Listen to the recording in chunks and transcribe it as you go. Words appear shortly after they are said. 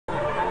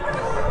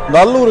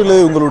நல்லூரிலே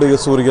உங்களுடைய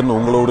சூரியன்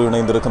உங்களோடு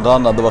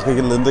இணைந்திருக்கின்றான். அந்த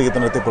வகையில் இன்றைய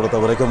தினத்தை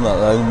பொறுத்தவரைக்கும்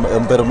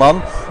எம்பெருமான்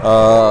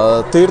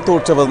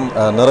தீர்த்தோற்சவம்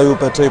நிறைவு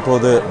பெற்ற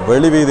இப்போது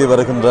வெளிவீதி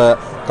வருகின்ற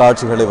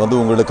காட்சிகளை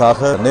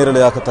உங்களுக்காக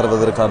நேரடியாக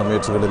தருவதற்கான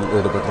முயற்சிகளில்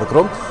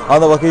ஈடுபட்டிருக்கிறோம்.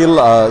 அந்த வகையில்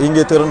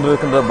இங்கே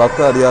திரண்டிருக்கின்ற பக்த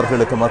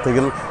அடியார்களுக்கு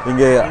மத்தியில்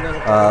இங்கே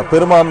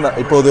பெருமான்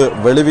இப்போது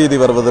வெளிவீதி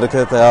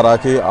வருவதற்கு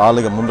தயாராகி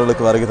ஆலயம்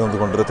முன்றலுக்கு வருகை தந்து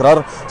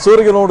கொண்டிருக்கிறார்.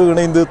 சூரியனோடு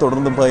இணைந்து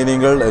தொடர்ந்தும்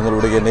பயணியுங்கள்.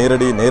 எங்களுடைய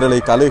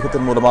நேரலை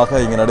கலையகத்தின்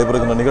மூலமாக இங்கே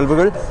நடைபெறுகின்ற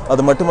நிகழ்வுகள்,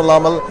 அது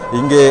மட்டுமல்லாமல்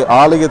இங்கே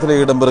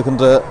ஆலயத்தில்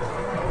இடம்பெறுகின்ற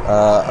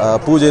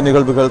பூஜை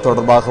நிகழ்வுகள்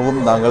தொடர்பாகவும்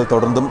நாங்கள்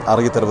தொடர்ந்தும்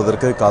அறிய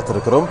தருவதற்கு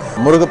காத்திருக்கிறோம்.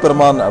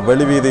 முருகப்பெருமான்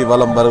வெளிவீதி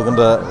வலம்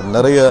வருகின்ற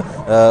நிறைய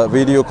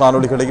வீடியோ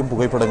காணொலிகளையும்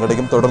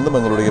புகைப்படங்களையும் தொடர்ந்தும்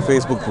எங்களுடைய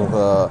ஃபேஸ்புக்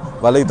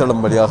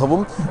வலைத்தளம்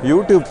வழியாகவும்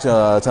யூடியூப்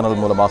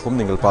சேனல் மூலமாகவும்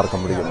நீங்கள்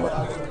பார்க்க முடியும்.